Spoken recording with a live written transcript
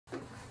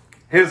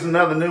Here's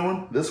another new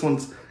one. This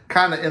one's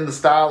kind of in the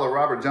style of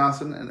Robert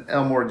Johnson and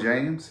Elmore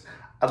James.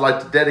 I'd like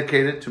to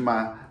dedicate it to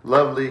my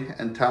lovely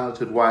and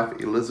talented wife,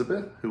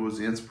 Elizabeth, who was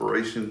the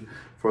inspiration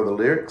for the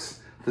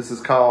lyrics. This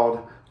is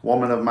called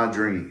Woman of My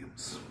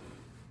Dreams.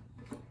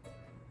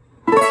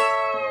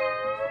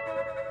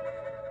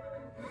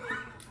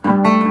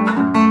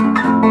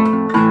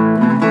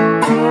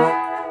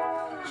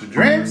 She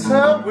drinks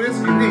her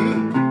whiskey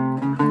neat,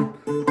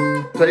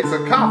 takes a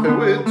coffee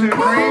with 2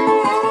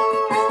 creams.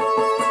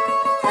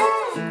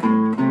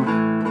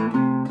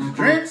 She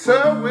drinks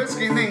her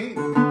whiskey neat,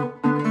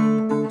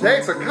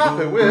 takes a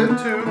coffee with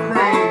 2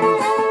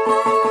 creams.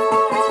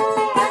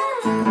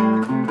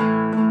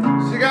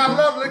 She got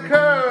lovely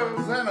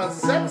curves and a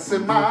sexy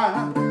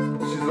mind.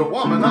 She's a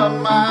woman of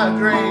my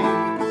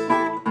dreams.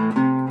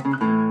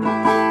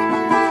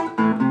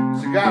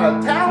 She got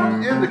a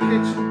talent in the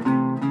kitchen,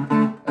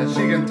 and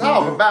she can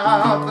talk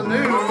about the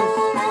news.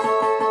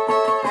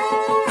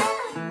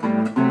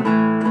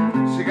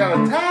 She got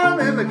a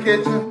talent in the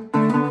kitchen,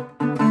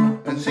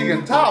 and she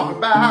can talk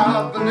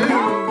about the news.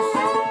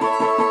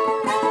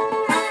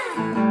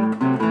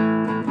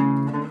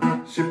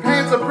 She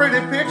paints a pretty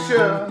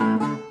picture,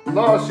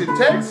 Lord, she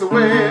takes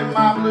away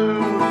my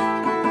blues.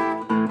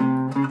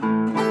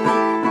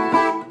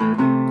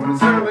 When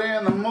it's early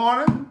in the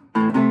morning,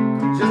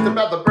 just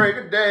about the break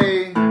of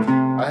day,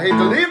 I hate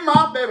to leave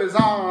my baby's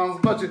arms,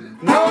 but you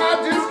know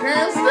I just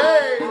can't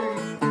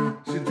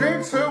stay. She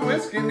drinks her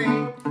whiskey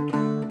neat,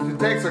 she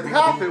takes her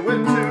coffee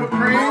with 2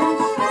 creams.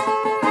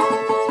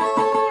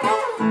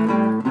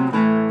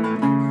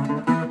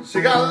 She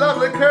got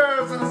lovely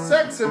curves and a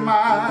sexy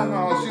mind.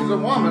 Oh, she's a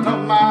woman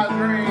of my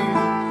dreams.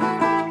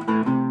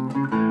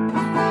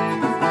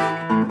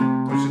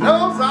 When she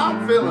knows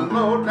I'm feeling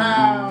low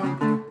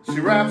down, she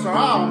wraps her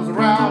arms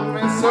around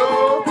me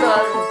so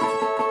tight.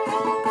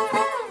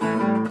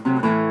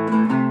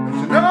 When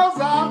she knows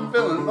I'm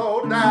feeling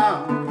low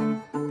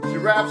down, she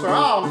wraps her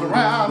arms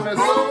around me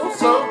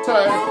so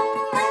tight.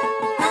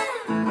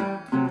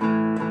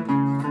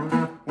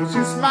 When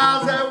she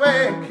smiles that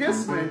way and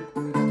kisses me,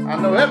 I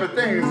know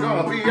everything's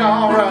gonna be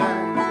alright.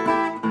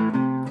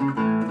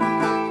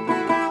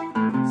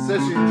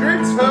 Says she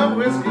drinks her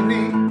whiskey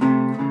neat,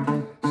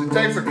 she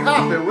takes a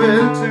coffee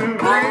with 2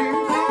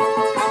 creams.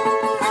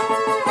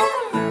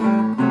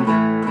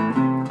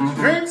 She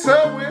drinks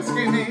her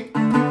whiskey neat,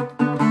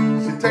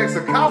 she takes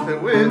a coffee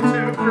with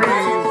 2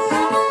 creams.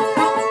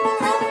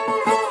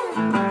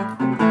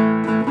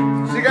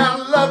 She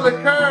got lovely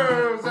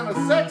curves and a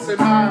sexy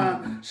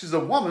mind. She's a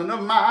woman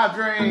of my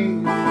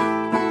dreams.